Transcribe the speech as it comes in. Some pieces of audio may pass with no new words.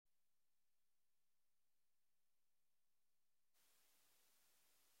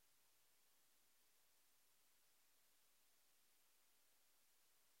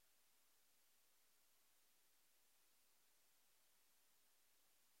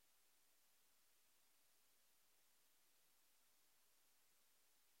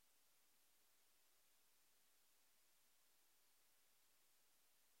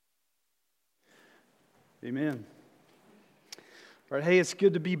Amen. All right, hey, it's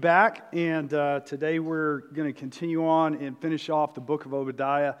good to be back, and today we're going to continue on and finish off the book of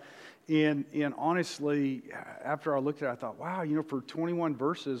Obadiah. And honestly, after I looked at it, I thought, wow, for 21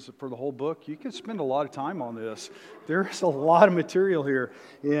 verses for the whole book, you could spend a lot of time on this. There's a lot of material here,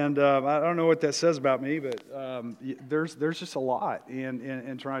 and I don't know what that says about me, but there's just a lot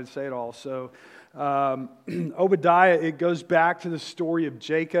in trying to say it all. So Obadiah, it goes back to the story of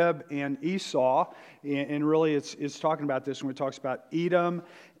Jacob and Esau, and really it's talking about this when it talks about Edom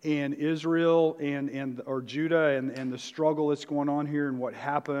and Israel or Judah and the struggle that's going on here and what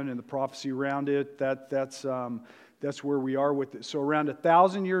happened and the prophecy around it. That's where we are with it. So around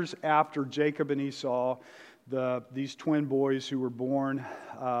 1,000 years after Jacob and Esau, these twin boys who were born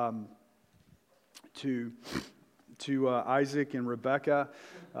to Isaac and Rebekah,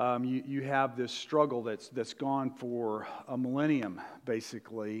 you have this struggle that's gone for a millennium,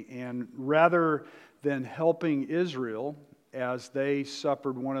 basically. And rather than helping Israel, as they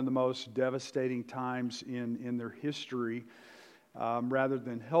suffered one of the most devastating times in their history, rather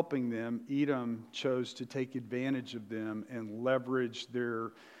than helping them, Edom chose to take advantage of them and leverage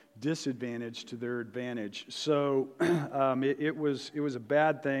their disadvantage to their advantage. So it was a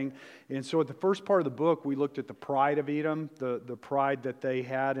bad thing. And so at the first part of the book, we looked at the pride of Edom, the pride that they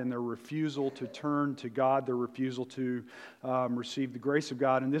had and their refusal to turn to God, their refusal to receive the grace of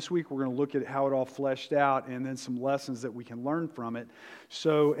God. And this week we're going to look at how it all fleshed out and then some lessons that we can learn from it.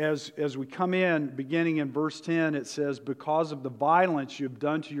 So as we come in, beginning in verse 10, it says, "Because of the violence you have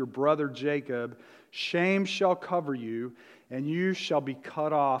done to your brother Jacob, shame shall cover you, and you shall be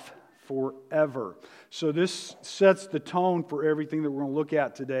cut off forever." So this sets the tone for everything that we're going to look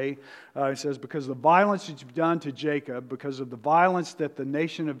at today. It says, because of the violence that you've done to Jacob, because of the violence that the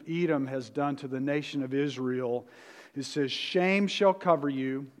nation of Edom has done to the nation of Israel, it says, shame shall cover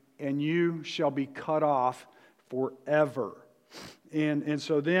you, and you shall be cut off forever. And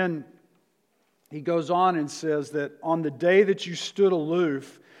so then he goes on and says that on the day that you stood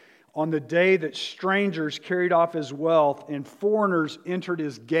aloof, on the day that strangers carried off his wealth and foreigners entered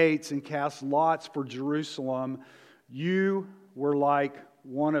his gates and cast lots for Jerusalem, you were like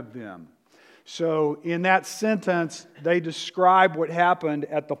one of them. So in that sentence, they describe what happened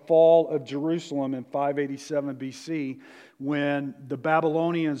at the fall of Jerusalem in 587 BC when the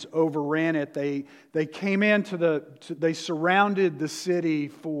Babylonians overran it. They came they surrounded the city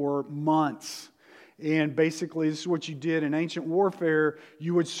for months. And basically, this is what you did in ancient warfare.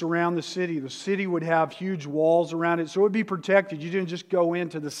 You would surround the city. The city would have huge walls around it, so it would be protected. You didn't just go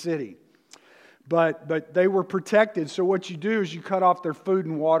into the city. But they were protected. So what you do is you cut off their food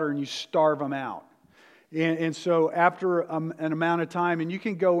and water and you starve them out. And so after an amount of time, and you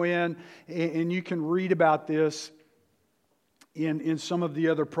can go in and you can read about this in some of the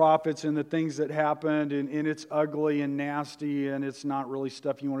other prophets and the things that happened, and it's ugly and nasty, and it's not really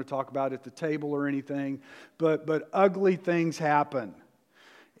stuff you want to talk about at the table or anything, but ugly things happen,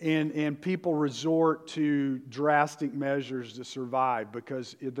 and people resort to drastic measures to survive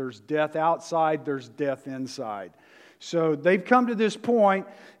because there's death outside, there's death inside. So they've come to this point,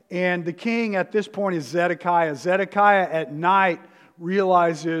 and the king at this point is Zedekiah. Zedekiah at night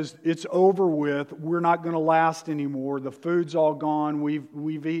realizes it's over with. We're not going to last anymore. The food's all gone.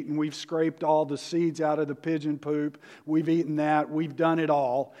 We've eaten. We've scraped all the seeds out of the pigeon poop. We've eaten that. We've done it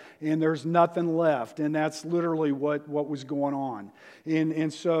all. And there's nothing left. And that's literally what was going on.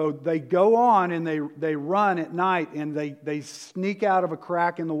 And so they go on and they run at night and they sneak out of a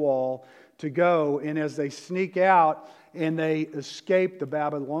crack in the wall to go. And as they sneak out and they escape the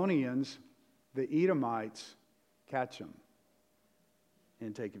Babylonians, the Edomites catch them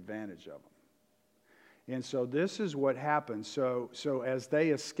and take advantage of them. And so this is what happens. So as they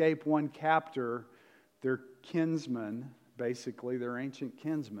escape one captor, their kinsmen, basically their ancient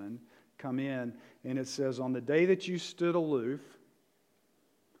kinsmen, come in, and it says, on the day that you stood aloof,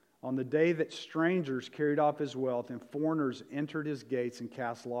 on the day that strangers carried off his wealth and foreigners entered his gates and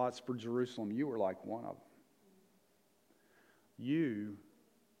cast lots for Jerusalem, you were like one of them. You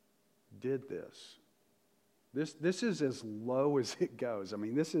did this. This is as low as it goes. I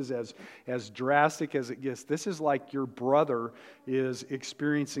mean, this is as drastic as it gets. This is like your brother is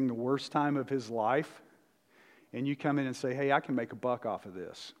experiencing the worst time of his life, and you come in and say, hey, I can make a buck off of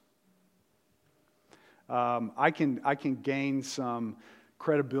this. I can gain some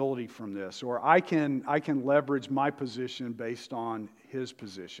credibility from this, or I can leverage my position based on his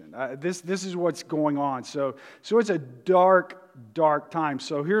position. This is what's going on. So it's a dark time.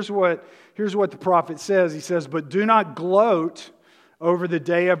 So here's what the prophet says. He says, "But do not gloat over the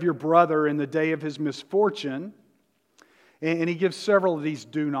day of your brother and the day of his misfortune, And he gives several of these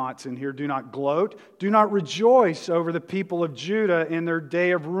do nots in here. Do not gloat. Do not rejoice over the people of Judah in their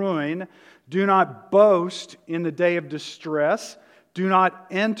day of ruin. Do not boast in the day of distress. Do not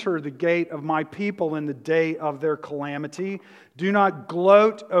enter the gate of my people in the day of their calamity. Do not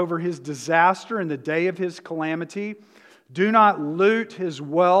gloat over his disaster in the day of his calamity. Do not loot his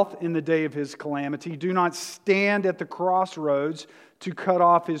wealth in the day of his calamity. Do not stand at the crossroads to cut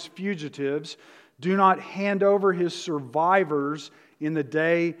off his fugitives. Do not hand over his survivors in the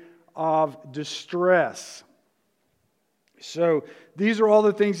day of distress. So these are all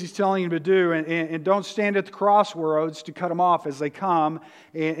the things he's telling him to do. And don't stand at the crossroads to cut them off as they come.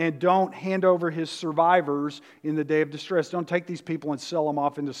 And don't hand over his survivors in the day of distress. Don't take these people and sell them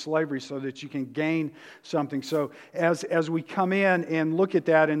off into slavery so that you can gain something. So as we come in and look at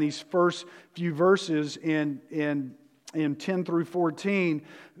that in these first few verses in 10 through 14,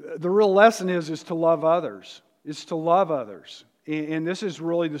 the real lesson is to love others. It's to love others. And this is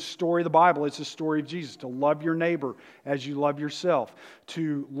really the story of the Bible. It's the story of Jesus. To love your neighbor as you love yourself.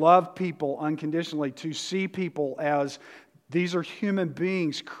 To love people unconditionally. To see people as these are human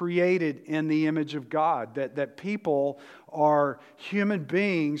beings created in the image of God. That people are human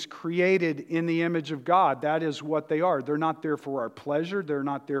beings created in the image of God. That is what they are. They're not there for our pleasure. They're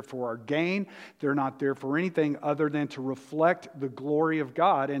not there for our gain. They're not there for anything other than to reflect the glory of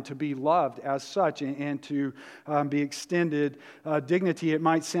God and to be loved as such and to be extended dignity. It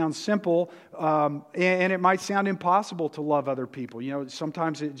might sound simple and it might sound impossible to love other people. You know,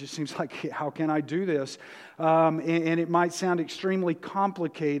 sometimes it just seems like, how can I do this? And it might sound extremely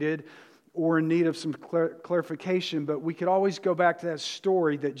complicated or in need of some clarification, but we could always go back to that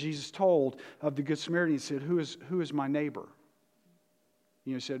story that Jesus told of the Good Samaritan. He said, who is my neighbor?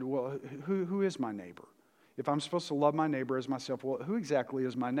 You know, he said, well, who is my neighbor? If I'm supposed to love my neighbor as myself, well, who exactly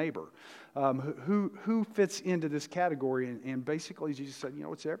is my neighbor? Who fits into this category? And basically, Jesus said, you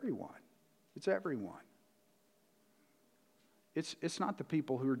know, it's everyone. It's everyone. It's not the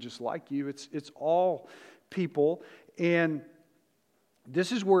people who are just like you. It's all people. And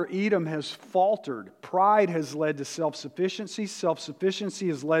this is where Edom has faltered. Pride has led to self-sufficiency. Self-sufficiency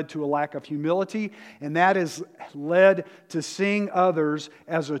has led to a lack of humility. And that has led to seeing others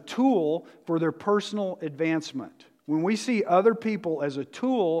as a tool for their personal advancement. When we see other people as a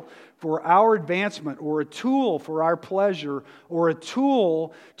tool for our advancement or a tool for our pleasure or a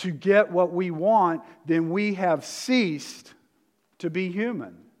tool to get what we want, then we have ceased to be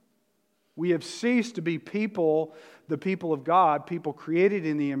human. We have ceased to be people, the people of God, people created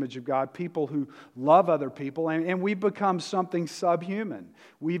in the image of God, people who love other people, and we've become something subhuman.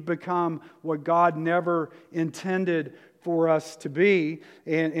 We've become what God never intended for us to be.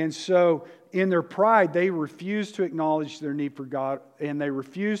 And so in their pride, they refused to acknowledge their need for God, and they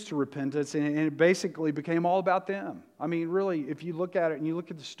refused to repentance, and it basically became all about them. I mean, really, if you look at it and you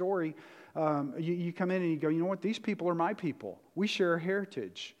look at the story, you come in and you go, you know what, these people are my people. We share a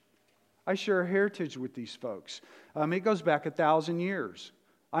heritage. I share a heritage with these folks. It goes back 1,000 years.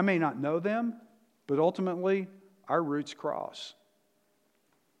 I may not know them, but ultimately, our roots cross.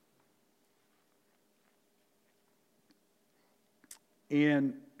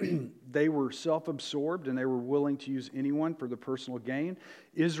 And they were self-absorbed and they were willing to use anyone for the personal gain.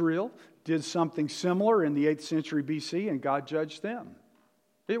 Israel did something similar in the 8th century BC, and God judged them.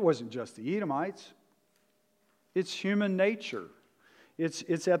 It wasn't just the Edomites. It's human nature.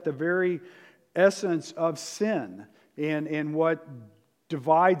 It's at the very essence of sin and what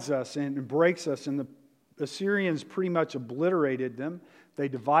divides us and breaks us. And the Assyrians pretty much obliterated them. They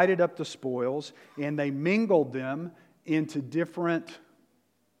divided up the spoils and they mingled them into different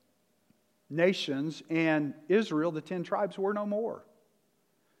nations. And Israel, the 10 tribes, were no more.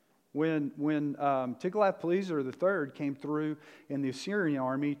 When Tiglath-Pileser III came through and the Assyrian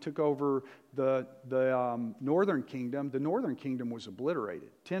army took over the northern kingdom, the northern kingdom was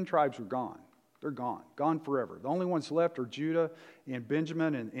obliterated. 10 tribes were gone. They're gone forever. The only ones left are Judah and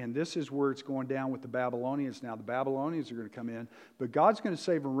Benjamin, and this is where it's going down with the Babylonians. Now the Babylonians are going to come in, but God's going to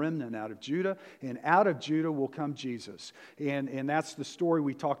save a remnant out of Judah, and out of Judah will come Jesus. And that's the story.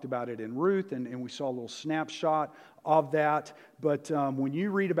 We talked about it in Ruth, and we saw a little snapshot of that. But when you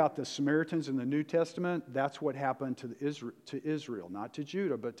read about the Samaritans in the New Testament, that's what happened to Israel, not to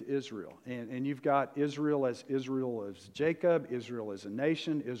Judah, but to Israel. And you've got Israel as Jacob, Israel as a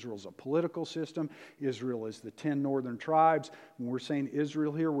nation, Israel as a political system, Israel as the 10 northern tribes. When we're saying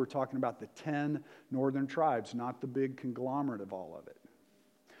Israel here, we're talking about the 10 northern tribes, not the big conglomerate of all of it.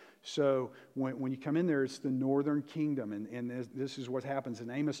 So when you come in there, it's the northern kingdom. And this is what happens. In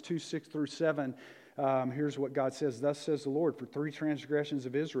Amos 2, 6 through 7, here's what God says. Thus says the Lord, for 3 transgressions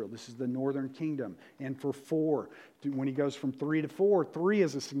of Israel, this is the northern kingdom. And for 4, when he goes from 3 to 4, 3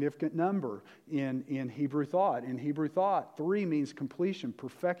 is a significant number in Hebrew thought. In Hebrew thought, 3 means completion,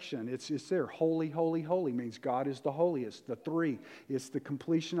 perfection. It's there. Holy, holy, holy means God is the holiest. The 3, it's the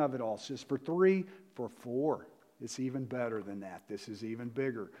completion of it all. It says for 3, for 4. It's even better than that. This is even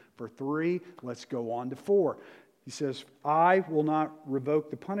bigger. For 3, let's go on to 4. He says, I will not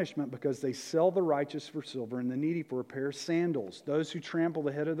revoke the punishment because they sell the righteous for silver and the needy for a pair of sandals. Those who trample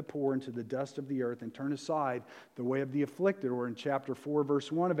the head of the poor into the dust of the earth and turn aside the way of the afflicted. Or in chapter 4,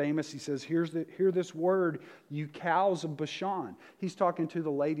 verse 1 of Amos, he says, hear this word, you cows of Bashan. He's talking to the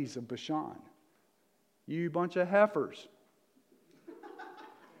ladies of Bashan. You bunch of heifers.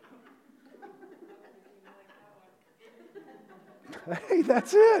 Hey,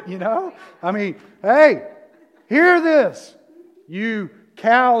 that's it, I mean, hey, hear this. You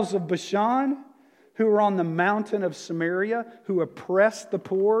cows of Bashan who are on the mountain of Samaria, who oppress the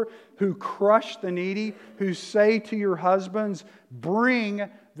poor, who crush the needy, who say to your husbands, bring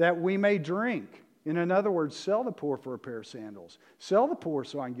that we may drink. In other words, sell the poor for a pair of sandals. Sell the poor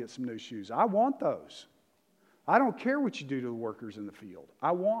so I can get some new shoes. I want those. I don't care what you do to the workers in the field.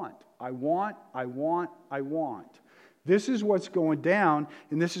 I want. This is what's going down,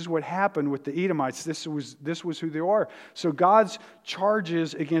 and this is what happened with the Edomites. This was who they are. So God's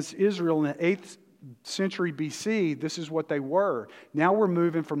charges against Israel in the 8th century BC, this is what they were. Now we're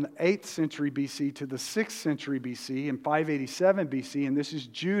moving from the 8th century BC to the 6th century BC in 587 BC, and this is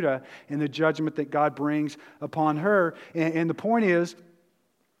Judah and the judgment that God brings upon her. And the point is,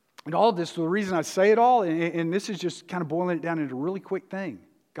 and all of this, the reason I say it all, and this is just kind of boiling it down into a really quick thing,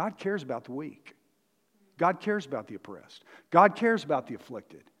 God cares about the weak. God cares about the oppressed. God cares about the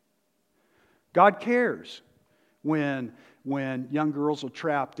afflicted. God cares when young girls are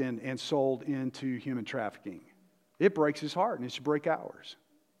trapped and sold into human trafficking. It breaks His heart, and it should break ours.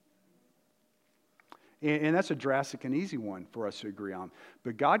 And that's a drastic and easy one for us to agree on.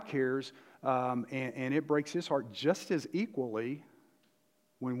 But God cares, and it breaks His heart just as equally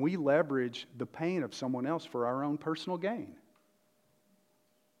when we leverage the pain of someone else for our own personal gain.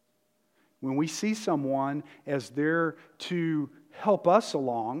 When we see someone as there to help us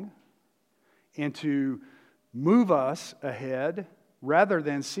along and to move us ahead, rather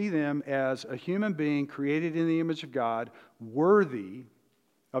than see them as a human being created in the image of God, worthy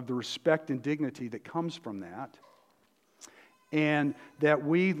of the respect and dignity that comes from that, and that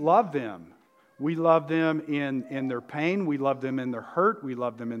we love them. We love them in their pain. We love them in their hurt. We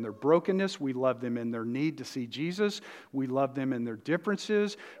love them in their brokenness. We love them in their need to see Jesus. We love them in their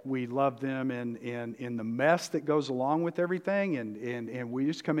differences. We love them in the mess that goes along with everything. And we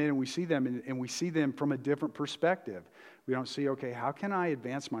just come in and we see them, and we see them from a different perspective. We don't see, okay, how can I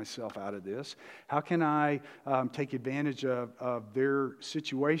advance myself out of this? How can I take advantage of their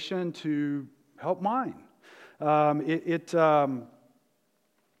situation to help mine?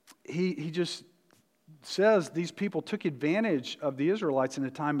 He just says these people took advantage of the Israelites in a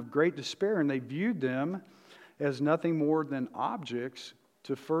time of great despair, and they viewed them as nothing more than objects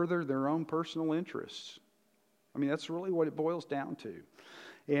to further their own personal interests. I mean, that's really what it boils down to.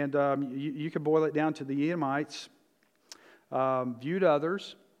 And you could boil it down to the Edomites viewed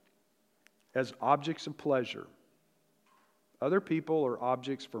others as objects of pleasure. Other people are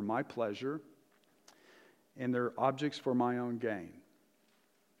objects for my pleasure, and they're objects for my own gain.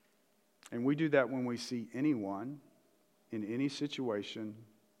 And we do that when we see anyone in any situation,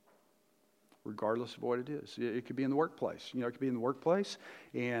 regardless of what it is. It could be in the workplace. It could be in the workplace,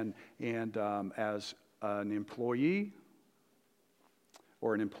 and as an employee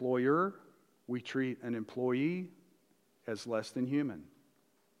or an employer, we treat an employee as less than human.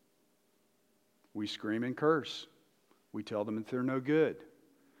 We scream and curse. We tell them that they're no good.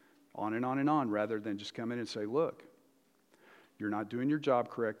 On and on and on, rather than just come in and say, look, you're not doing your job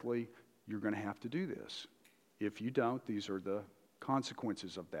correctly. You're going to have to do this. If you don't, these are the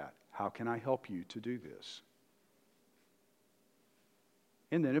consequences of that. How can I help you to do this?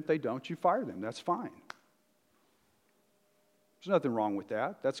 And then if they don't, you fire them. That's fine. There's nothing wrong with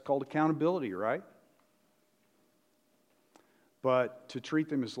that. That's called accountability, right? But to treat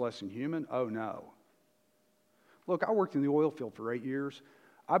them as less than human, oh no. Look, I worked in the oil field for 8 years.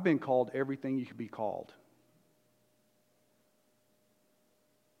 I've been called everything you could be called.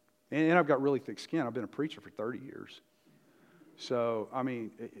 And I've got really thick skin. I've been a preacher for 30 years. So, I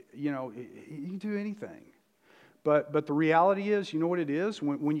mean, you can do anything. But the reality is, you know what it is?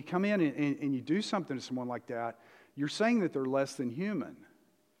 When you come in and you do something to someone like that, you're saying that they're less than human.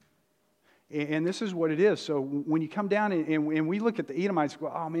 And this is what it is. So when you come down and we look at the Edomites,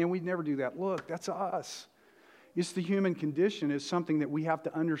 go, oh man, we'd never do that. Look, that's us. It's the human condition. It's something that we have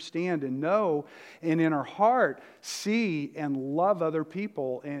to understand and know, and in our heart see and love other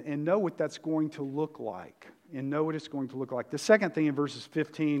people and know what that's going to look like. And know what it's going to look like. The second thing in verses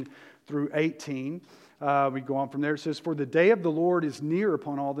 15 through 18, we go on from there. It says, for the day of the Lord is near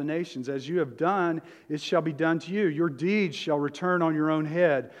upon all the nations. As you have done, it shall be done to you. Your deeds shall return on your own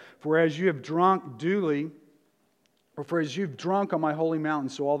head. For as you have drunk duly, or for as you've drunk on my holy mountain,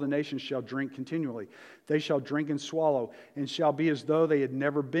 so all the nations shall drink continually. They shall drink and swallow, and shall be as though they had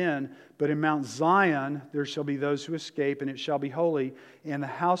never been. But in Mount Zion there shall be those who escape, and it shall be holy. And the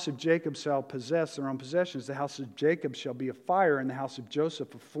house of Jacob shall possess their own possessions. The house of Jacob shall be a fire, and the house of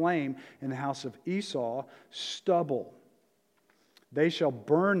Joseph a flame, and the house of Esau stubble. They shall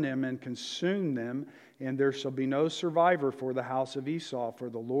burn them and consume them, and there shall be no survivor for the house of Esau, for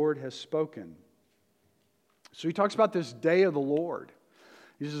the Lord has spoken. So he talks about this day of the Lord.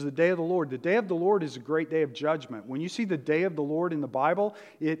 This is the day of the Lord. The day of the Lord is a great day of judgment. When you see the day of the Lord in the Bible,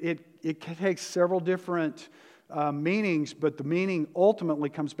 it takes several different meanings, but the meaning ultimately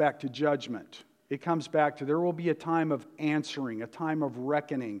comes back to judgment. It comes back to there will be a time of answering, a time of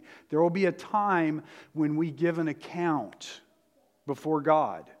reckoning. There will be a time when we give an account before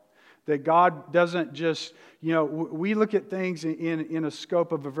God. That God doesn't just, we look at things in a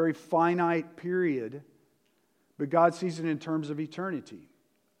scope of a very finite period, but God sees it in terms of eternity.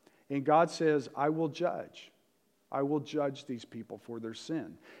 And God says, I will judge. I will judge these people for their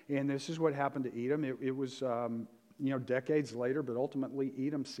sin. And this is what happened to Edom. It was, decades later, but ultimately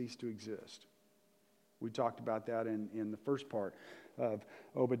Edom ceased to exist. We talked about that in the first part of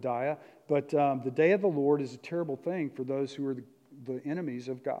Obadiah. But the day of the Lord is a terrible thing for those who are the enemies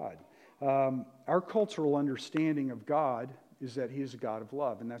of God. Our cultural understanding of God is that He is a God of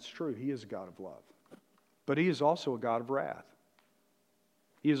love. And that's true. He is a God of love. But He is also a God of wrath.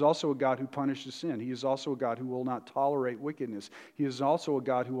 He is also a God who punishes sin. He is also a God who will not tolerate wickedness. He is also a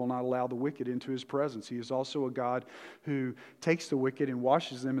God who will not allow the wicked into His presence. He is also a God who takes the wicked and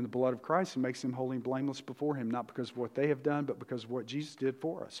washes them in the blood of Christ and makes them holy and blameless before Him, not because of what they have done, but because of what Jesus did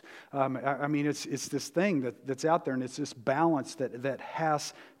for us. It's this thing that's out there, and it's this balance that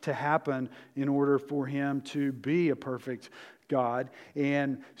has to happen in order for Him to be a perfect God.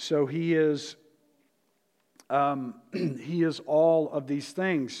 And so He is... He is all of these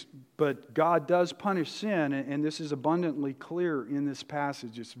things, but God does punish sin, and this is abundantly clear in this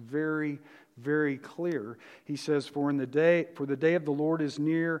passage. It's very, very clear. He says, for the day of the Lord is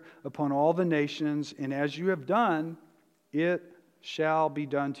near upon all the nations, and as you have done, it shall be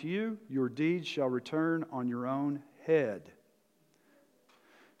done to you. Your deeds shall return on your own head.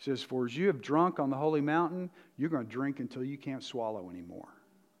 He says, for as you have drunk on the holy mountain, you're going to drink until you can't swallow anymore.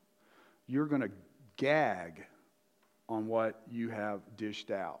 You're going to gag on what you have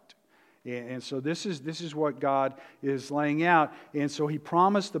dished out. And so this is what God is laying out. And so He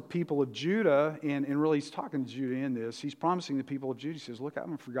promised the people of Judah, and really He's talking to Judah in this. He's promising the people of Judah. He says, look, I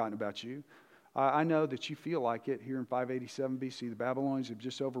haven't forgotten about you. I know that you feel like it here in 587 BC. The Babylonians have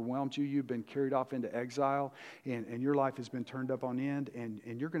just overwhelmed you. You've been carried off into exile, and your life has been turned up on end,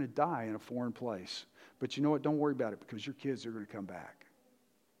 and you're going to die in a foreign place. But you know what? Don't worry about it, because your kids are going to come back.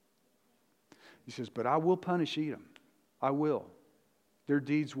 He says, but I will punish Edom. I will. Their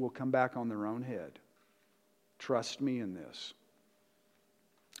deeds will come back on their own head. Trust me in this.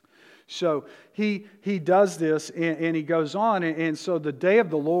 So he does this, and he goes on. And so the day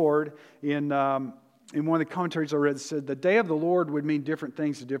of the Lord, in one of the commentaries I read, said the day of the Lord would mean different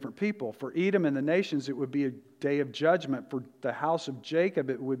things to different people. For Edom and the nations, it would be a day of judgment. For the house of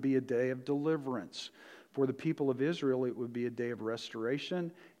Jacob, it would be a day of deliverance. For the people of Israel, it would be a day of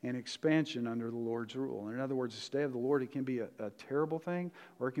restoration and expansion under the Lord's rule. In other words, this day of the Lord, it can be a terrible thing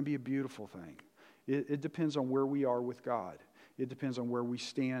or it can be a beautiful thing. It depends on where we are with God. It depends on where we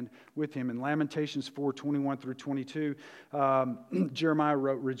stand with Him. In Lamentations 4:21 through 22, Jeremiah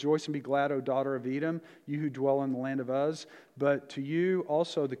wrote, rejoice and be glad, O daughter of Edom, you who dwell in the land of Uz. But to you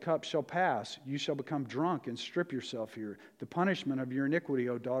also the cup shall pass. You shall become drunk and strip yourself here. The punishment of your iniquity,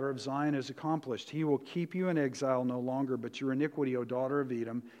 O daughter of Zion, is accomplished. He will keep you in exile no longer, but your iniquity, O daughter of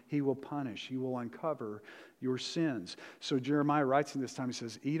Edom, He will punish. He will uncover your sins. So Jeremiah writes in this time, he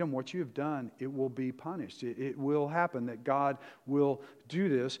says, Edom, what you have done, it will be punished. It will happen that God will do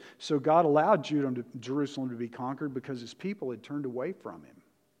this. So God allowed Jerusalem to be conquered because His people had turned away from Him.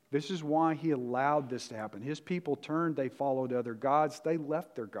 This is why He allowed this to happen. His people turned, they followed other gods, they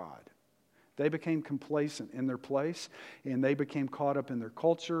left their God. They became complacent in their place, and they became caught up in their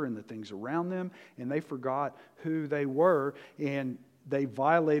culture and the things around them, and they forgot who they were. And they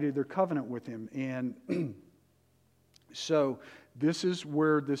violated their covenant with him. And so this is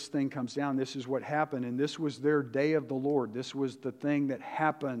where this thing comes down. This is what happened. And this was their day of the Lord. This was the thing that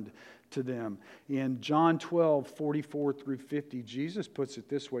happened to them. In John 12, 44 through 50, Jesus puts it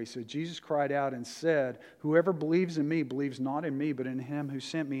this way. So Jesus cried out and said, "Whoever believes in me believes not in me, but in him who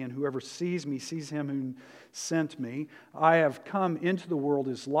sent me. And whoever sees me sees him who sent me. I have come into the world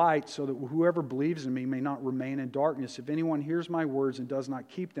as light, so that whoever believes in me may not remain in darkness. If anyone hears my words and does not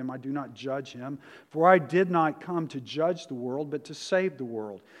keep them, I do not judge him. For I did not come to judge the world, but to save the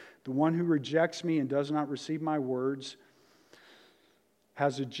world. The one who rejects me and does not receive my words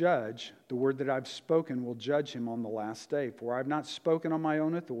has a judge. The word that I've spoken will judge him on the last day. For I have not spoken on my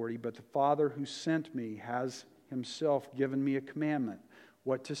own authority, but the Father who sent me has himself given me a commandment,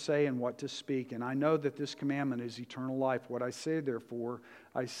 what to say and what to speak. And I know that this commandment is eternal life. What I say, therefore,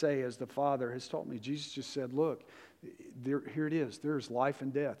 I say as the Father has taught me." Jesus just said, look, here it is. There's life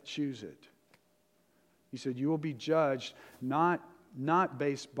and death. Choose it. He said, you will be judged not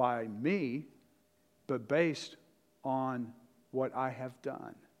based by me, but based on what I have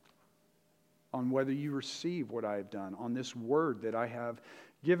done, on whether you receive what I have done, on this word that I have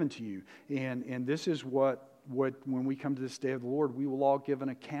given to you. And this is what when we come to this day of the Lord, we will all give an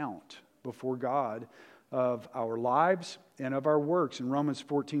account before God of our lives and of our works. In Romans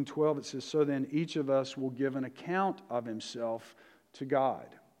 14:12 it says, "So then each of us will give an account of himself to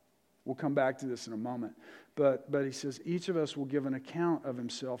God." We'll come back to this in a moment. But he says each of us will give an account of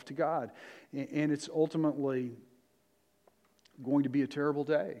himself to God. And it's ultimately going to be a terrible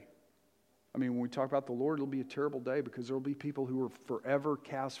day. I mean, when we talk about the Lord, it'll be a terrible day because there will be people who are forever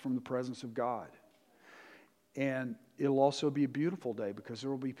cast from the presence of God. And it'll also be a beautiful day because there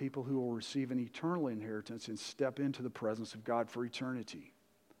will be people who will receive an eternal inheritance and step into the presence of God for eternity.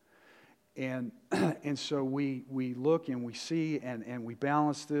 And so we look and we see and we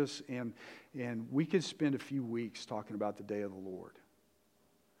balance this, and we could spend a few weeks talking about the day of the Lord.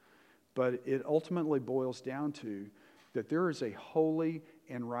 But it ultimately boils down to that there is a holy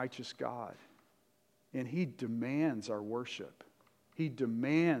and righteous God, and He demands our worship. He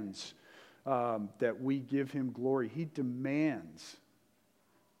demands that we give Him glory. He demands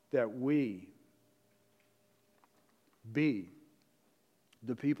that we be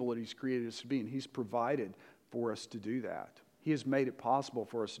the people that He's created us to be, and He's provided for us to do that. He has made it possible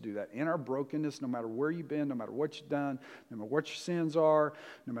for us to do that. In our brokenness, no matter where you've been, no matter what you've done, no matter what your sins are,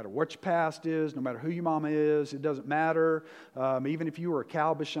 no matter what your past is, no matter who your mama is, it doesn't matter. Even if you were a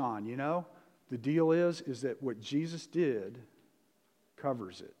Cal Bashan, the deal is that what Jesus did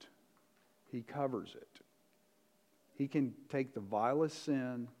covers it. He covers it. He can take the vilest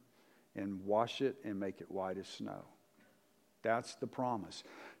sin and wash it and make it white as snow. That's the promise.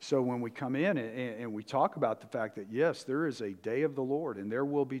 So when we come in and we talk about the fact that, yes, there is a day of the Lord and there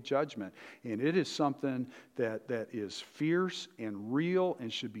will be judgment, and it is something that is fierce and real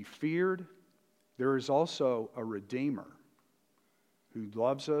and should be feared, there is also a Redeemer who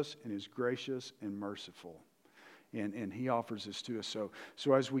loves us and is gracious and merciful. And He offers this to us.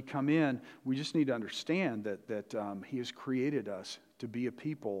 So as we come in, we just need to understand that He has created us to be a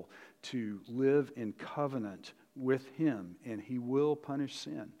people to live in covenant with Him, and He will punish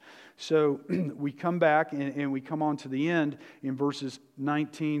sin. So we come back and we come on to the end in verses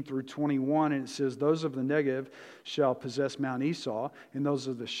 19 through 21, and it says, "Those of the Negev shall possess Mount Esau, and those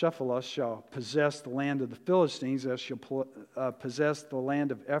of the Shephelah shall possess the land of the Philistines, as shall possess the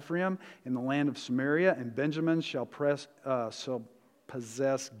land of Ephraim and the land of Samaria, and Benjamin shall possess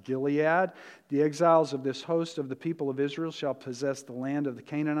Gilead. The exiles of this host of the people of Israel shall possess the land of the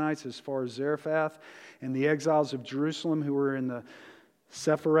Canaanites as far as Zarephath, and the exiles of Jerusalem who are in the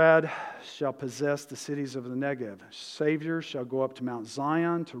Sepharad shall possess the cities of the Negev. Saviors shall go up to Mount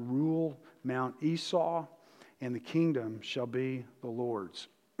Zion to rule Mount Esau, and the kingdom shall be the Lord's."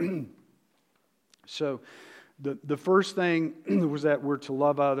 So the first thing was that we're to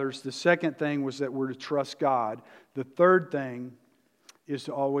love others. The second thing was that we're to trust God. The third thing is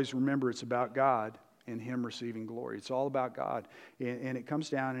to always remember it's about God and Him receiving glory. It's all about God. And it comes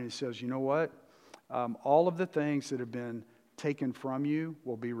down and it says, you know what? All of the things that have been taken from you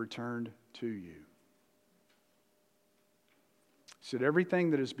will be returned to you. So that everything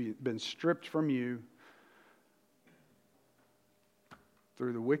that has been stripped from you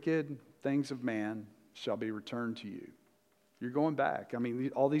through the wicked things of man shall be returned to you. You're going back. I mean,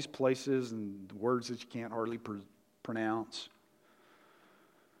 all these places and words that you can't hardly pronounce.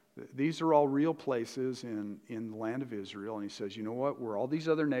 These are all real places in the land of Israel. And He says, you know what? Where all these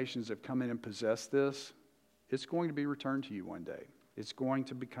other nations have come in and possessed this, it's going to be returned to you one day. It's going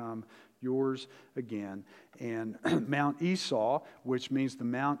to become yours again. And Mount Esau, which means the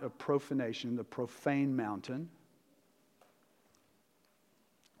mount of profanation, the profane mountain,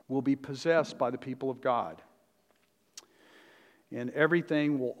 will be possessed by the people of God. And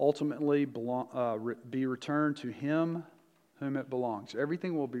everything will ultimately be returned to Him whom it belongs.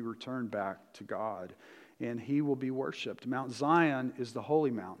 Everything will be returned back to God, and He will be worshipped. Mount Zion is the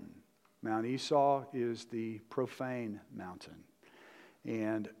holy mountain. Mount Esau is the profane mountain.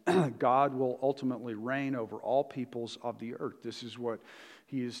 And God will ultimately reign over all peoples of the earth. This is what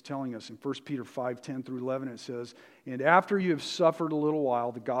He is telling us in 1 Peter 5:10 through 11. It says, "And after you have suffered a little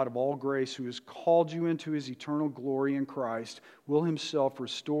while, the God of all grace, who has called you into His eternal glory in Christ, will Himself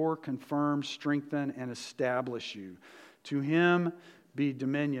restore, confirm, strengthen, and establish you. To Him be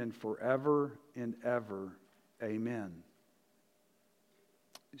dominion forever and ever. Amen."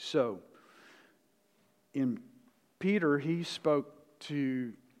 So, in Peter, he spoke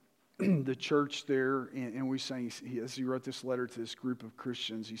to the church there, and we sang, as he wrote this letter to this group of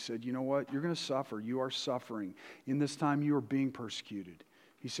Christians, he said, you know what? You're going to suffer. You are suffering. In this time, you are being persecuted.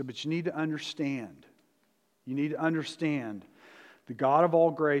 He said, but you need to understand. You need to understand the God of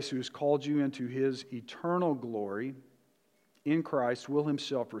all grace, who has called you into His eternal glory in Christ, will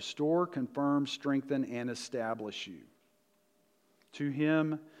Himself restore, confirm, strengthen, and establish you. To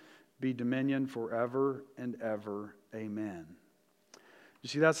Him be dominion forever and ever. Amen. You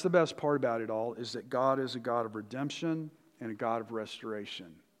see, that's the best part about it all, is that God is a God of redemption and a God of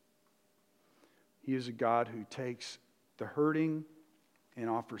restoration. He is a God who takes the hurting and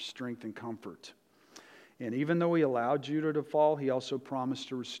offers strength and comfort. And even though He allowed Judah to fall, He also promised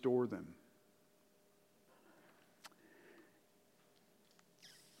to restore them.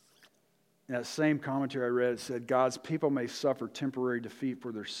 In that same commentary I read, it said, God's people may suffer temporary defeat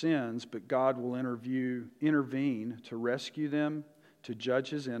for their sins, but God will intervene to rescue them, to judge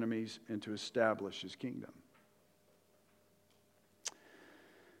His enemies, and to establish His kingdom.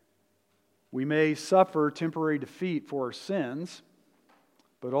 We may suffer temporary defeat for our sins,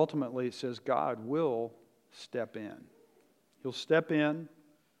 but ultimately it says God will step in. He'll step in,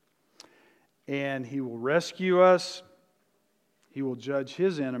 and He will rescue us. He will judge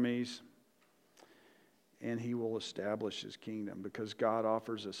His enemies, and He will establish His kingdom, because God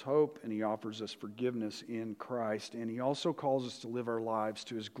offers us hope and He offers us forgiveness in Christ. And He also calls us to live our lives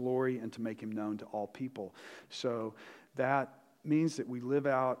to His glory and to make Him known to all people. So that means that we live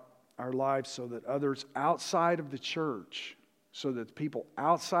out our lives so that others outside of the church, so that people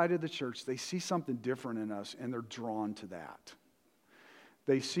outside of the church, they see something different in us and they're drawn to that.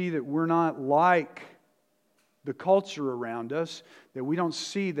 They see that we're not like the culture around us, that we don't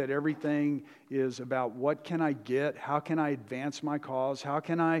see that everything is about what can I get, how can I advance my cause, how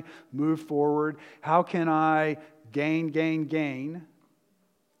can I move forward, how can I gain,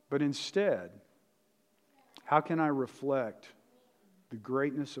 but instead, how can I reflect the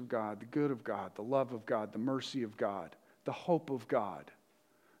greatness of God, the good of God, the love of God, the mercy of God, the hope of God,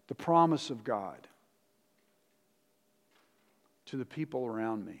 the promise of God to the people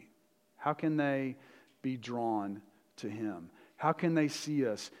around me? How can they be drawn to Him? How can they see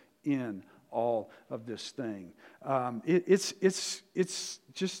us in all of this thing? It's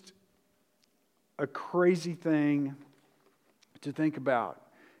just a crazy thing to think about.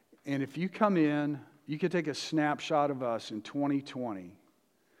 And if you come in, you could take a snapshot of us in 2020,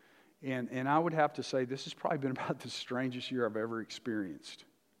 and I would have to say this has probably been about the strangest year I've ever experienced.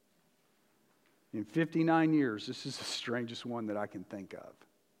 In 59 years, this is the strangest one that I can think of.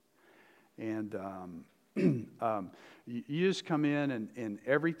 And you just come in, and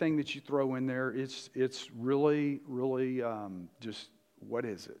everything that you throw in there, it's really just, what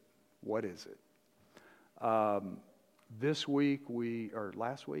is it? What is it? This week,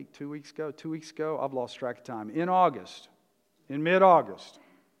 last week, 2 weeks ago, I've lost track of time. In mid-August,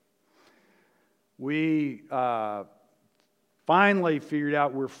 we finally figured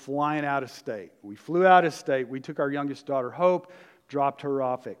out we're flying out of state. We flew out of state. We took our youngest daughter, Hope, dropped her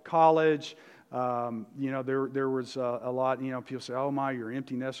off at college. There was a lot, people say, oh my, you're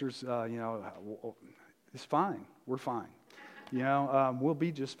empty nesters. It's fine. We're fine. We'll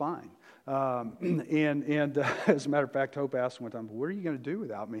be just fine. And as a matter of fact, Hope asked one time, what are you going to do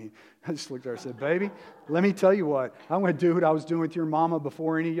without me? I just looked at her and said, baby, let me tell you what. I'm going to do what I was doing with your mama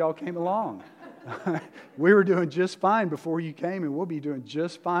before any of y'all came along. We were doing just fine before you came, and we'll be doing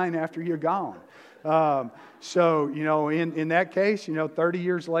just fine after you're gone. So, in that case, 30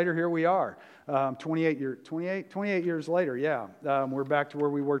 years later, here we are. 28 years later, yeah. We're back to where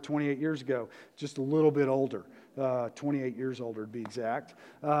we were 28 years ago, just a little bit older. 28 years older to be exact.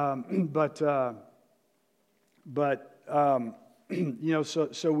 But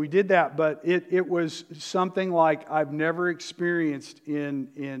so we did that, but it was something like I've never experienced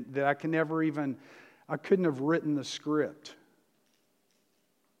in that I couldn't have written the script.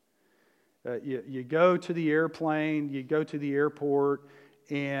 You go to the airplane, you go to the airport,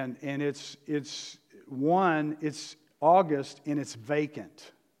 and it's August and it's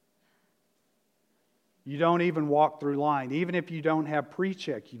vacant. You don't even walk through line. Even if you don't have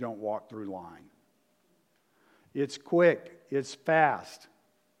pre-check, you don't walk through line. It's quick. It's fast.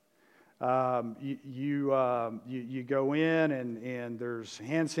 You go in and there's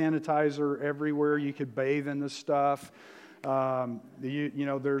hand sanitizer everywhere. You could bathe in the stuff.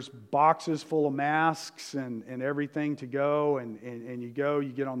 There's boxes full of masks and everything to go, and you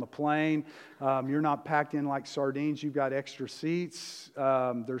get on the plane. You're not packed in like sardines. You've got extra seats.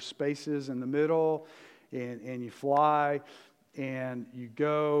 There's spaces in the middle, and you fly, and you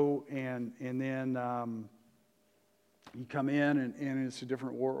go, and then you come in, and it's a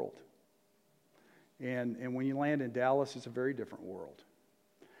different world. And when you land in Dallas, it's a very different world.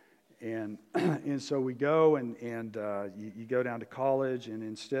 And so we go, and you go down to college, and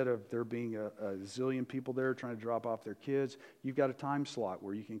instead of there being a zillion people there trying to drop off their kids, you've got a time slot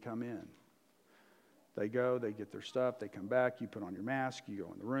where you can come in. They go, they get their stuff, they come back, you put on your mask, you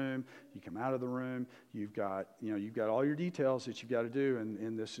go in the room, you come out of the room, you've got all your details that you've got to do,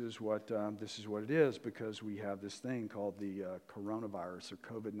 and this is what it is, because we have this thing called the coronavirus or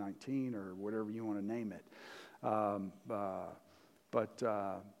COVID-19 or whatever you want to name it.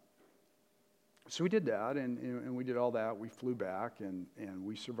 So we did that, and we did all that. We flew back, and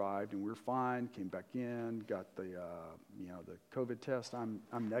we survived, and we were fine. Came back in, got the COVID test. I'm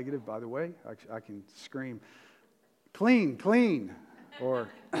negative, by the way. I can scream, clean, or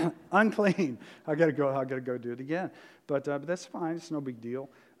unclean. I gotta go do it again. But that's fine. It's no big deal.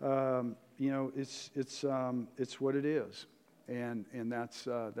 It's what it is, and that's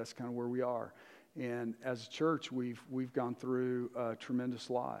kind of where we are. And as a church, we've gone through a tremendous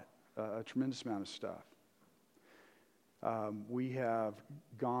amount of stuff. We have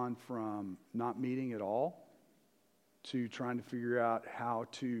gone from not meeting at all to trying to figure out how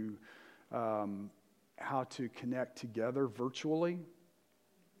to connect together virtually,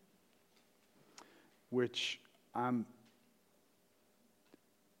 which I'm,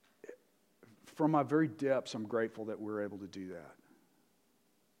 from my very depths, I'm grateful that we're able to do that.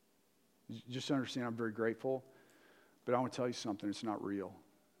 Just understand, I'm very grateful, but I want to tell you something, it's not real.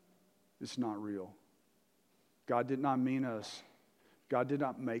 It's not real. God did not make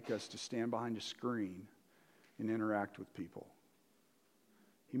us to stand behind a screen and interact with people.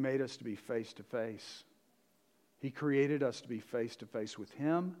 He made us to be face to face. He created us to be face to face with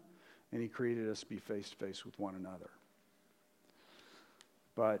Him, and He created us to be face to face with one another.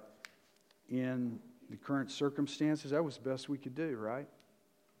 But in the current circumstances, that was the best we could do, right?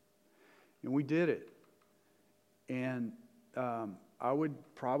 And we did it. And I would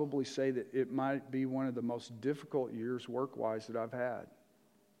probably say that it might be one of the most difficult years work-wise that I've had.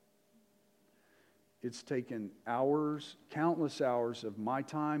 It's taken hours, countless hours of my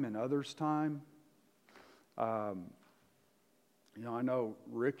time and others' time. I know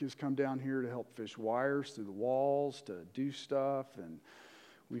Rick has come down here to help fish wires through the walls, to do stuff, and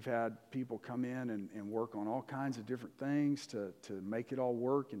we've had people come in and work on all kinds of different things to make it all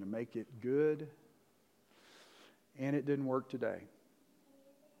work and to make it good. And it didn't work today.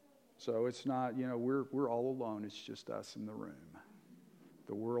 So it's not, we're all alone. It's just us in the room.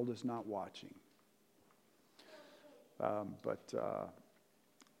 The world is not watching. But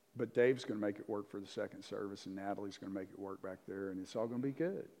Dave's going to make it work for the second service, and Natalie's going to make it work back there, and it's all going to be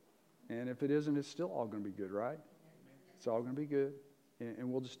good. And if it isn't, it's still all going to be good, right? It's all going to be good,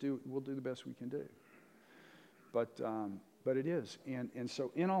 and we'll do the best we can do. But it is, and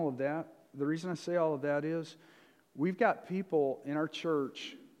so in all of that, the reason I say all of that is, we've got people in our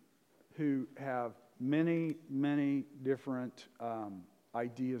church who have many, many different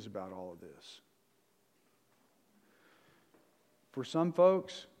ideas about all of this. For some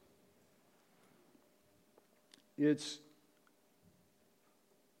folks, it's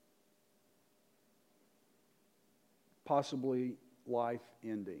possibly life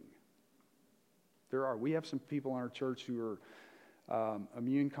ending. We have some people in our church who are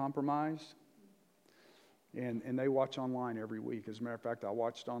immune compromised. And they watch online every week. As a matter of fact, I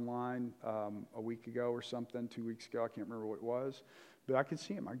watched online a week ago or something, 2 weeks ago. I can't remember what it was. But I could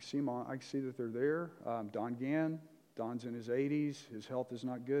see them. I can see that they're there. Don Gann. Don's in his 80s. His health is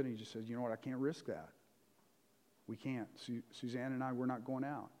not good. And he just says, you know what, I can't risk that. We can't. Suzanne and I, we're not going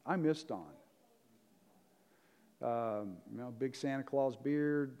out. I miss Don. Big Santa Claus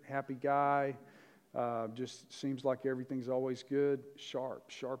beard, happy guy. just seems like everything's always good.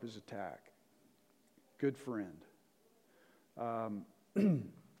 Sharp as a tack. Good friend.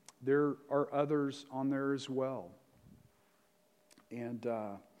 There are others on there as well. And,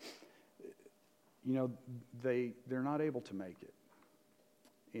 they're not able to make it.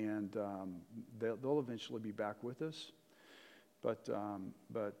 And they'll eventually be back with us. But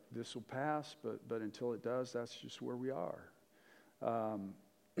this will pass. But until it does, that's just where we are.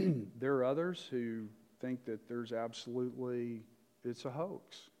 There are others who think that it's a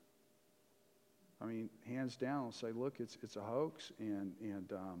hoax. I mean, hands down, I'll say, look, it's a hoax, and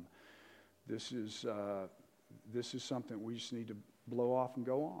this is something we just need to blow off and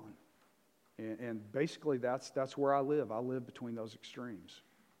go on. And basically, that's where I live. I live between those extremes.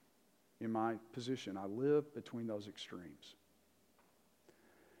 In my position, I live between those extremes.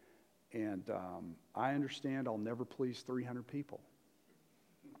 And I understand I'll never please 300 people.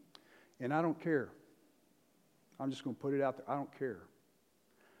 And I don't care. I'm just going to put it out there. I don't care.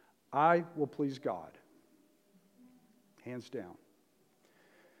 I will please God. Hands down.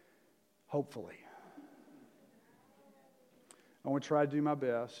 Hopefully. I want to try to do my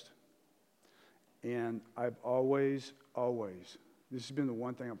best. And I've always, this has been the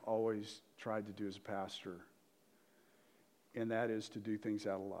one thing I've always tried to do as a pastor. And that is to do things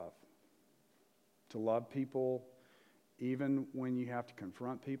out of love. To love people, even when you have to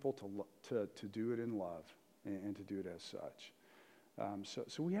confront people, to do it in love and to do it as such.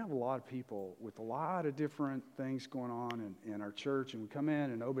 So we have a lot of people with a lot of different things going on in our church, and we come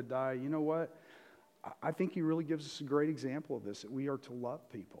in, and Obadiah, you know what? I think he really gives us a great example of this, that we are to love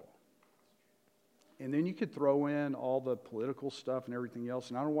people. And then you could throw in all the political stuff and everything else,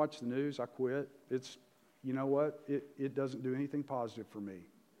 and I don't watch the news. I quit. It's, you know what? It doesn't do anything positive for me.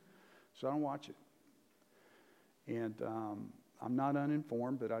 So I don't watch it. And I'm not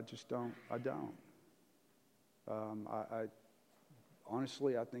uninformed, but I don't.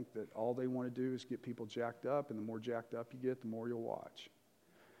 Honestly, I think that all they want to do is get people jacked up, and the more jacked up you get, the more you'll watch.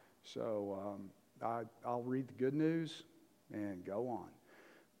 So I'll read the good news and go on.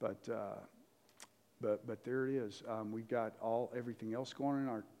 But there it is. We've got everything else going on in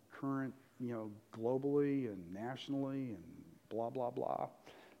our current, globally and nationally and blah, blah, blah.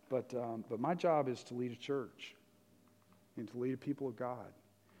 But my job is to lead a church and to lead a people of God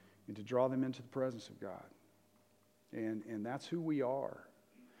and to draw them into the presence of God. And that's who we are.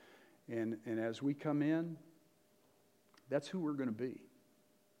 And as we come in, that's who we're going to be.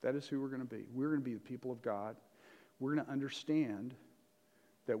 That is who we're going to be. We're going to be the people of God. We're going to understand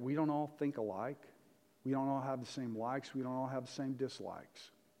that we don't all think alike. We don't all have the same likes. We don't all have the same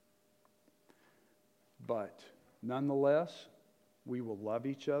dislikes. But nonetheless, we will love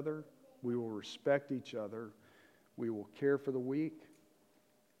each other. We will respect each other. We will care for the weak.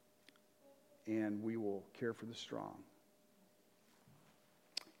 And we will care for the strong.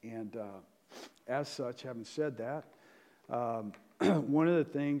 And as such, having said that, one of the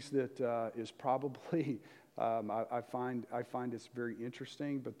things that is probably I find it's very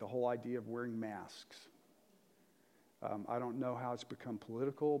interesting, but the whole idea of wearing masks. I don't know how it's become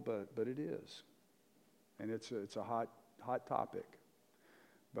political, but it is, and it's a hot topic.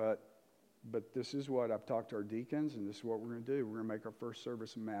 But this is what I've talked to our deacons, and this is what we're going to do. We're going to make our first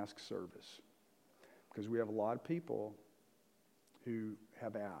service a mask service. Because we have a lot of people who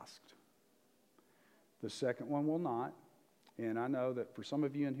have asked. The second one will not. And I know that for some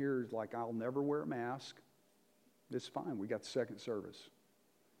of you in here, it's like, I'll never wear a mask. It's fine. We got the second service.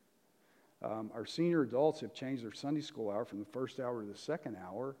 Our senior adults have changed their Sunday school hour from the first hour to the second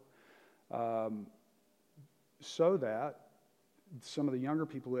hour so that some of the younger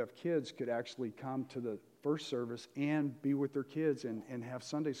people who have kids could actually come to the first service and be with their kids and have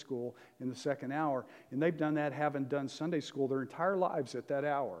Sunday school in the second hour. And they've done that, having done Sunday school their entire lives at that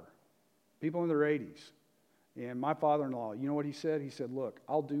hour. People in their 80s. And my father-in-law, you know what he said? He said, look,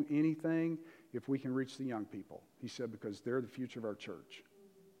 I'll do anything if we can reach the young people. He said, because they're the future of our church.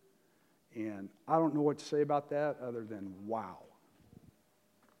 And I don't know what to say about that other than, wow.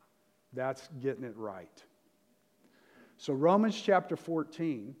 That's getting it right. So Romans chapter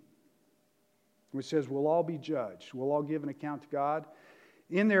 14, which says we'll all be judged. We'll all give an account to God.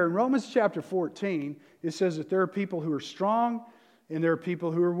 In there, in Romans chapter 14, it says that there are people who are strong and there are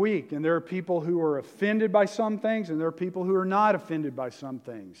people who are weak. And there are people who are offended by some things and there are people who are not offended by some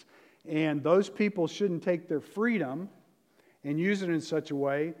things. And those people shouldn't take their freedom and use it in such a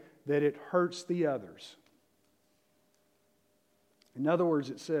way that it hurts the others. In other words,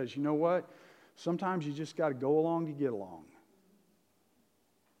 it says, you know what? Sometimes you just got to go along to get along.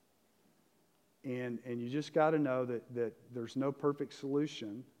 And you just got to know that there's no perfect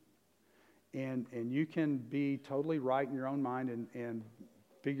solution. And you can be totally right in your own mind and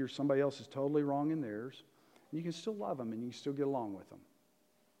figure somebody else is totally wrong in theirs. And you can still love them, and you can still get along with them.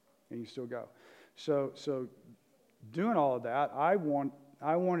 And you still go. So doing all of that, I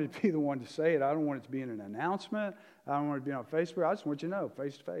wanted to be the one to say it. I don't want it to be in an announcement. I don't want it to be on Facebook. I just want you to know,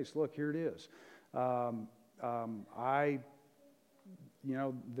 face to face, look, here it is. There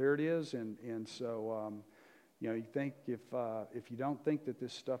it is. And so, you think if you don't think that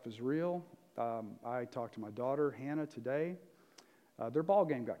this stuff is real, I talked to my daughter, Hannah, today. Their ball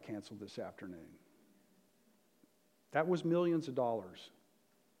game got canceled this afternoon. That was millions of dollars.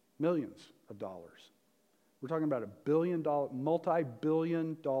 Millions of dollars. We're talking about a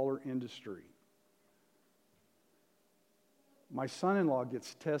multi-billion dollar industry. My son-in-law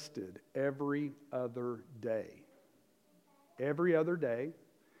gets tested every other day. Every other day.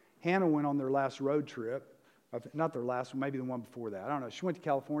 Hannah went on their last road trip. Not their last one, maybe the one before that. I don't know. She went to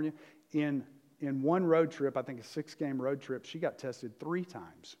California. In one road trip, I think a 6-game road trip, she got tested 3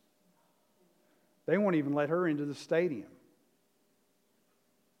 times. They won't even let her into the stadium.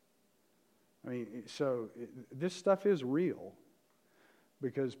 I mean, so this stuff is real,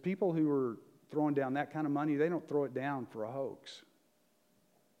 because people who are throwing down that kind of money, they don't throw it down for a hoax.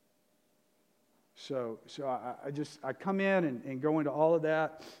 So I come in and go into all of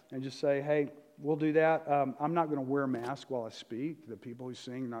that and just say, hey, we'll do that. I'm not going to wear a mask while I speak. The people who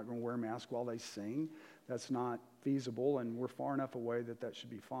sing are not going to wear a mask while they sing. That's not feasible, and we're far enough away that should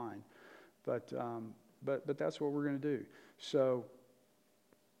be fine. But that's what we're going to do. So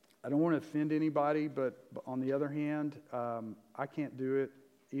I don't want to offend anybody, but on the other hand, I can't do it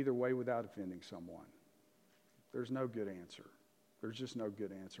either way without offending someone. There's no good answer. There's just no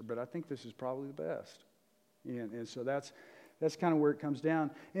good answer. But I think this is probably the best. And so that's kind of where it comes down.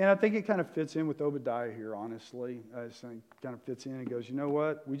 And I think it kind of fits in with Obadiah here, honestly. I just think it kind of fits in and goes, you know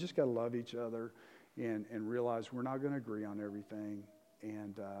what? We just got to love each other and realize we're not going to agree on everything.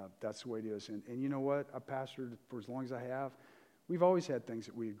 And that's the way it is. And you know what? I've pastored for as long as I have. We've always had things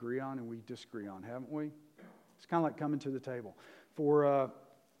that we agree on and we disagree on, haven't we? It's kind of like coming to the table. For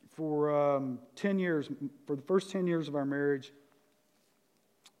 10 years, for the first 10 years of our marriage,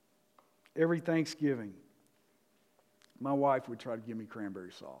 every Thanksgiving, my wife would try to give me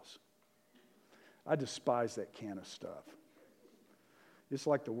cranberry sauce. I despise that can of stuff. It's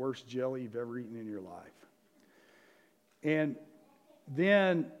like the worst jelly you've ever eaten in your life. And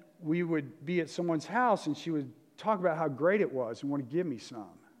then we would be at someone's house and she would talk about how great it was and want to give me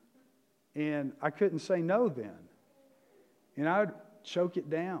some. And I couldn't say no then. And I would choke it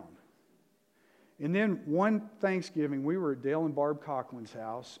down. And then one Thanksgiving, we were at Dale and Barb Coughlin's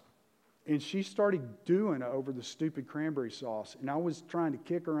house, and she started doing over the stupid cranberry sauce. And I was trying to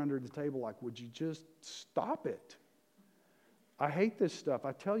kick her under the table like, would you just stop it? I hate this stuff.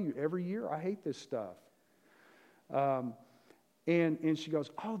 I tell you, every year I hate this stuff. And she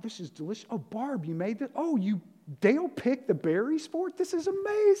goes, oh, this is delicious. Oh, Barb, you made this? Oh, Dale picked the berries for it? This is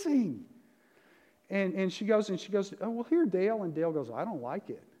amazing. And she goes, oh, well, here, Dale. And Dale goes, I don't like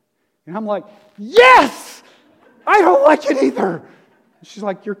it. And I'm like, yes! I don't like it either. And she's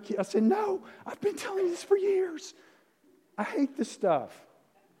like, you're kidding. I said, no, I've been telling you this for years. I hate this stuff.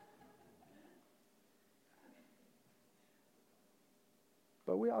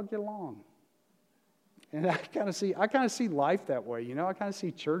 But we all get along. And I kind of see life that way, you know. I kind of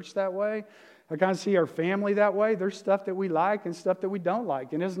see church that way. I kind of see our family that way. There's stuff that we like and stuff that we don't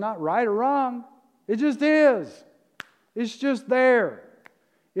like. And it's not right or wrong. It just is. It's just there.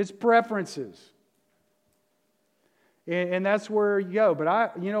 It's preferences. And that's where you go.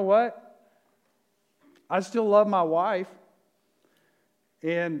 But you know what? I still love my wife.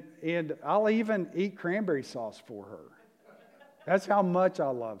 And I'll even eat cranberry sauce for her. That's how much I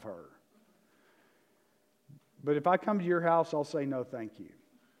love her. But if I come to your house, I'll say no, thank you.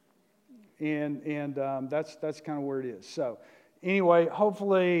 And that's kind of where it is. So anyway,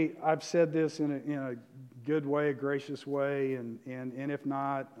 hopefully I've said this in a good way, a gracious way, and if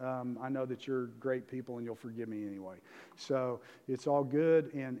not, I know that you're great people and you'll forgive me anyway. So it's all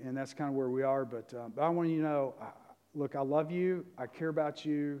good, and that's kind of where we are. But I want you to know, look, I love you. I care about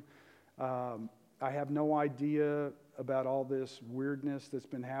you. I have no idea about all this weirdness that's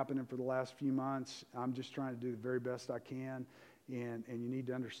been happening for the last few months. I'm just trying to do the very best I can, and you need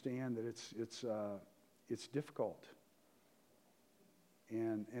to understand that it's difficult.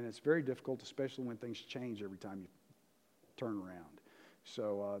 And it's very difficult, especially when things change every time you turn around.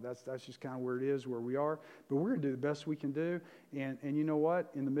 So that's just kind of where it is, where we are. But we're going to do the best we can do. And you know what?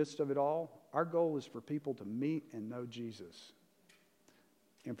 In the midst of it all, our goal is for people to meet and know Jesus.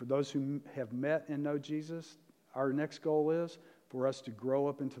 And for those who have met and know Jesus, our next goal is for us to grow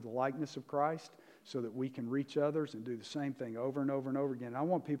up into the likeness of Christ so that we can reach others and do the same thing over and over and over again. I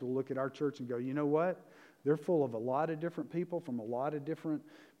want people to look at our church and go, you know what? They're full of a lot of different people from a lot of different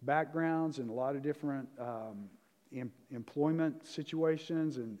backgrounds and a lot of different employment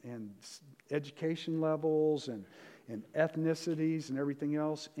situations and education levels and ethnicities and everything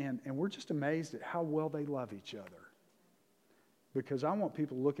else. And we're just amazed at how well they love each other. Because I want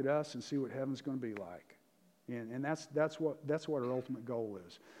people to look at us and see what heaven's going to be like. And that's what our ultimate goal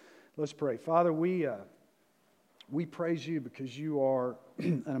is. Let's pray. Father, we praise you because you are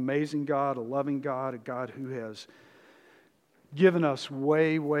an amazing God, a loving God, a God who has given us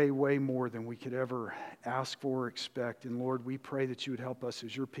way, way, way more than we could ever ask for or expect. And Lord, we pray that you would help us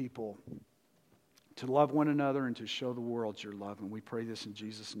as your people to love one another and to show the world your love. And we pray this in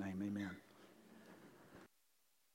Jesus' name. Amen.